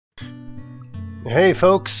Hey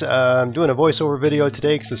folks, I'm doing a voiceover video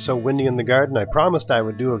today because it's so windy in the garden. I promised I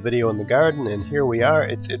would do a video in the garden, and here we are.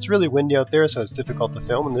 It's really windy out there, so it's difficult to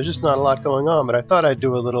film, and there's just not a lot going on. But I thought I'd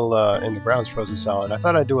do a little, and the ground's frozen solid. I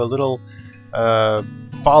thought I'd do a little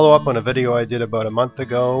follow-up on a video I did about a month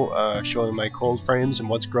ago, showing my cold frames and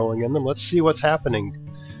what's growing in them. Let's see what's happening.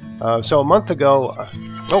 So a month ago,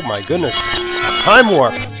 oh my goodness, time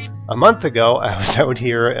warp! A month ago, I was out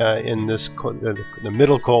here in this the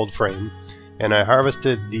middle cold frame, and I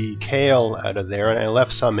harvested the kale out of there, and I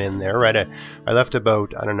left some in there. Right, I left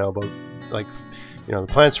about, I don't know, about like, you know,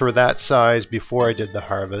 the plants were that size before I did the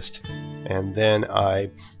harvest, and then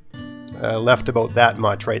I left about that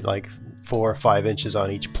much, right, like 4 or 5 inches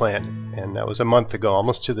on each plant, and that was a month ago,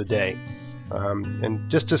 almost to the day.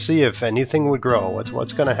 And just to see if anything would grow,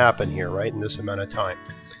 what's going to happen here, right, in this amount of time.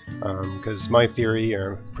 Because my theory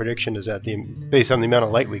or prediction is that based on the amount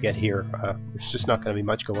of light we get here, there's just not going to be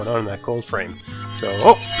much going on in that cold frame. So,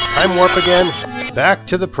 oh, time warp again, back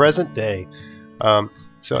to the present day.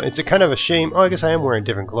 So it's a kind of a shame. Oh, I guess I am wearing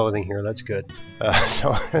different clothing here. That's good.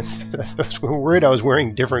 So I was worried I was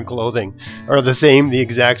wearing different clothing, or the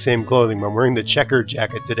exact same clothing. I'm wearing the checkered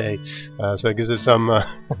jacket today, so it gives us some.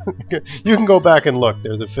 You can go back and look.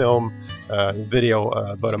 There's a video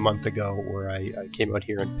about a month ago where I came out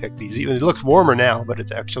here and picked these. It looks warmer now, but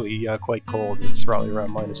it's actually quite cold. It's probably around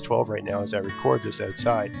 -12 right now as I record this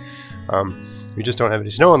outside. We just don't have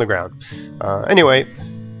any snow on the ground. Anyway,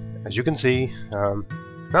 as you can see,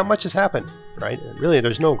 not much has happened, right? Really,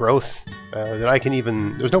 there's no growth that I can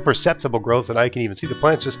even, there's no perceptible growth that I can even see. The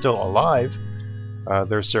plants are still alive,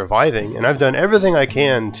 they're surviving, and I've done everything I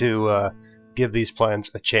can to give these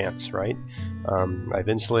plants a chance, right? I've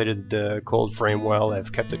insulated the cold frame well,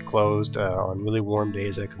 I've kept it closed. On really warm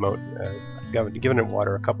days I come out, I've given it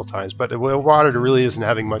water a couple times, but the water really isn't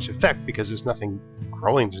having much effect because there's nothing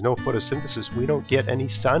growing, there's no photosynthesis. We don't get any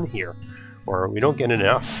sun here, or we don't get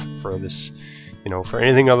enough for this, you know, for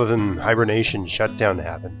anything other than hibernation shutdown to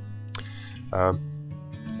happen.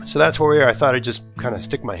 So that's where we are. I thought I'd just kind of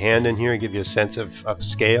stick my hand in here and give you a sense of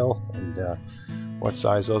scale and what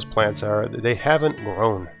size those plants are. They haven't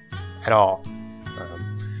grown at all.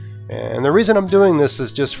 And the reason I'm doing this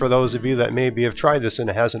is just for those of you that maybe have tried this and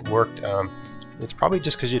it hasn't worked. It's probably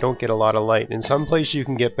just because you don't get a lot of light. In some places you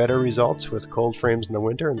can get better results with cold frames in the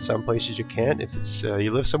winter, in some places you can't. If it's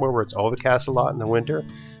you live somewhere where it's overcast a lot in the winter,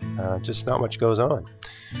 just not much goes on.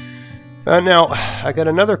 Now, I got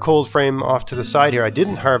another cold frame off to the side here. I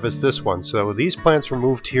didn't harvest this one, so these plants were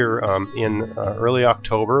moved here in early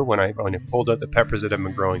October when I pulled out the peppers that have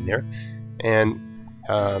been growing there. And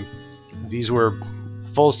these were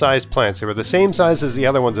full-sized plants. They were the same size as the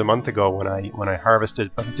other ones a month ago when I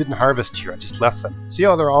harvested, but I didn't harvest here. I just left them. See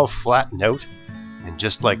how they're all flattened out, and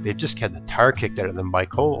just like they just had the tar kicked out of them by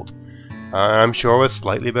cold. I'm sure with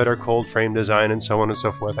slightly better cold frame design and so on and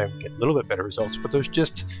so forth, I would get a little bit better results. But there's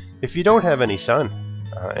just, if you don't have any sun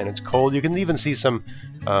and it's cold, you can even see some.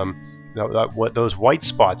 What those white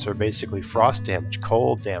spots are basically frost damage,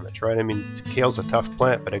 cold damage, right? I mean, kale's a tough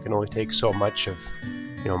plant, but it can only take so much of,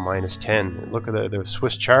 you know, -10. Look at the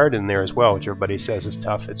Swiss chard in there as well, which everybody says is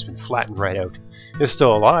tough. It's been flattened right out. It's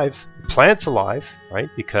still alive. The plant's alive, right?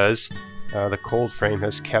 Because the cold frame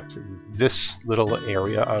has kept this little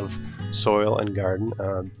area of soil and garden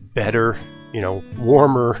better, you know,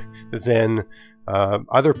 warmer than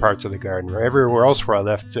other parts of the garden. Or everywhere else where I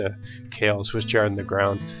left kale, Swiss chard in the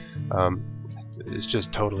ground, it's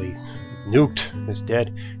just totally nuked. It's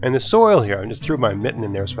dead. And the soil here, I just threw my mitten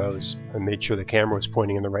in there so I made sure the camera was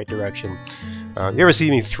pointing in the right direction. You ever see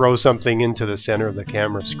me throw something into the center of the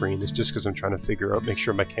camera screen? It's just because I'm trying to make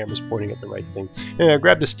sure my camera's pointing at the right thing. And I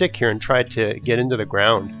grabbed a stick here and tried to get into the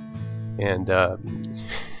ground, and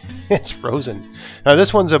it's frozen. Now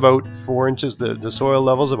this one's about 4 inches, the soil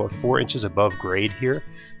level's about 4 inches above grade here.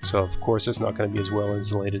 So of course it's not going to be as well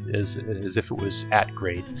insulated as if it was at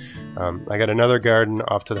grade. I got another garden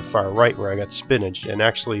off to the far right where I got spinach, and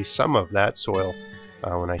actually some of that soil,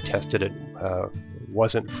 when I tested it,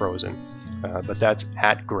 wasn't frozen. But that's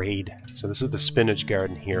at grade. So this is the spinach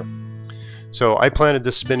garden here. So I planted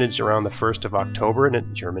the spinach around the 1st of October, and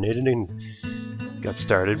it germinated and got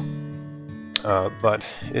started. But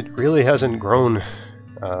it really hasn't grown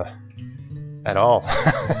at all.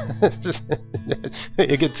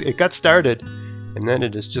 It got started, and then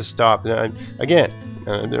it has just stopped. And again,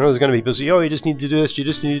 there's going to be people say, "Oh, you just need to do this. You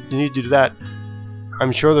just need to do that."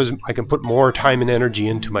 I'm sure I can put more time and energy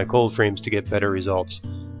into my cold frames to get better results,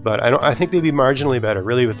 but I think they'd be marginally better,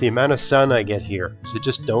 really, with the amount of sun I get here. So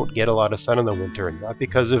just don't get a lot of sun in the winter, and not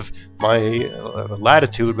because of my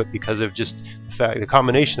latitude, but because of just the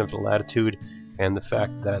combination of the latitude and the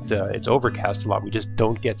fact that it's overcast a lot. We just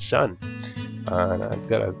don't get sun. And I've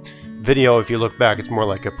got a video, if you look back, it's more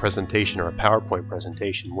like a presentation or a PowerPoint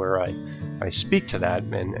presentation where I speak to that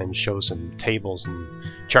and show some tables and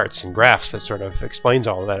charts and graphs that sort of explains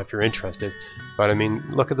all of that if you're interested. But I mean,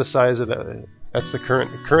 look at the size of that's the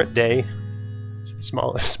current day,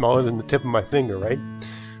 smaller than the tip of my finger, right?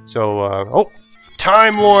 So, oh,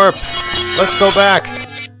 time warp! Let's go back.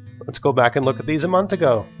 Let's go back and look at these a month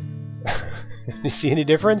ago. You see any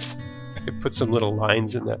difference? I put some little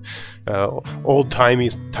lines in the old-timey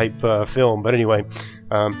type film, but anyway,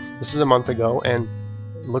 this is a month ago, and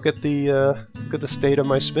look at the state of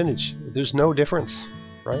my spinach. There's no difference,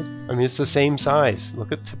 right? I mean, it's the same size.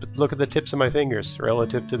 Look at the tips of my fingers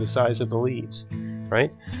relative to the size of the leaves,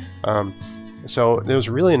 right? So there's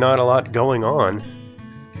really not a lot going on,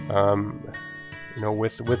 you know,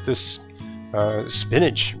 with this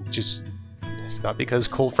spinach. Just it's not because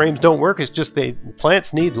cold frames don't work. It's just the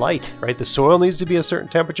plants need light, right? The soil needs to be a certain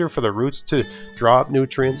temperature for the roots to draw up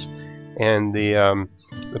nutrients, and the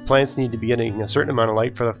plants need to be getting a certain amount of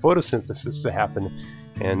light for the photosynthesis to happen.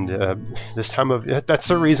 And this time of that's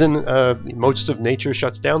the reason most of nature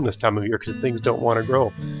shuts down this time of year, because things don't want to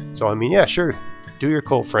grow. So I mean, yeah, sure, do your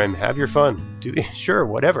cold frame, have your fun, sure,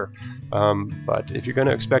 whatever. But if you're going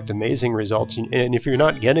to expect amazing results, and if you're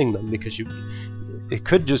not getting them because it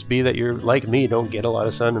could just be that you're like me, don't get a lot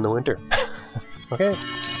of sun in the winter. Okay,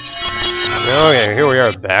 here we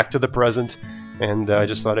are, back to the present. And I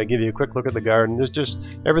just thought I'd give you a quick look at the garden.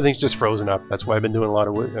 Everything's just frozen up. That's why I've been doing a lot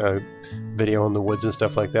of video in the woods and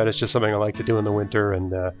stuff like that. It's just something I like to do in the winter,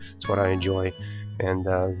 and it's what I enjoy. And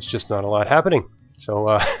it's just not a lot happening. So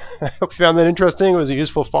I hope you found that interesting. It was a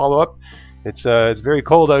useful follow-up. It's very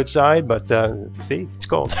cold outside, but see, it's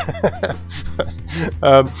cold.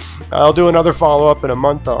 I'll do another follow-up in a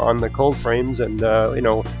month on the cold frames, and you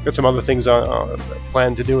know, got some other things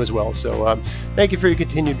planned to do as well. So thank you for your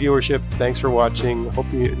continued viewership. Thanks for watching.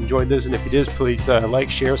 Hope you enjoyed this, and if you did, please like,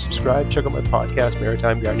 share, subscribe. Check out my podcast,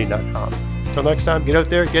 maritimegardening.com. Until next time, get out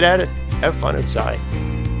there, get at it, have fun outside.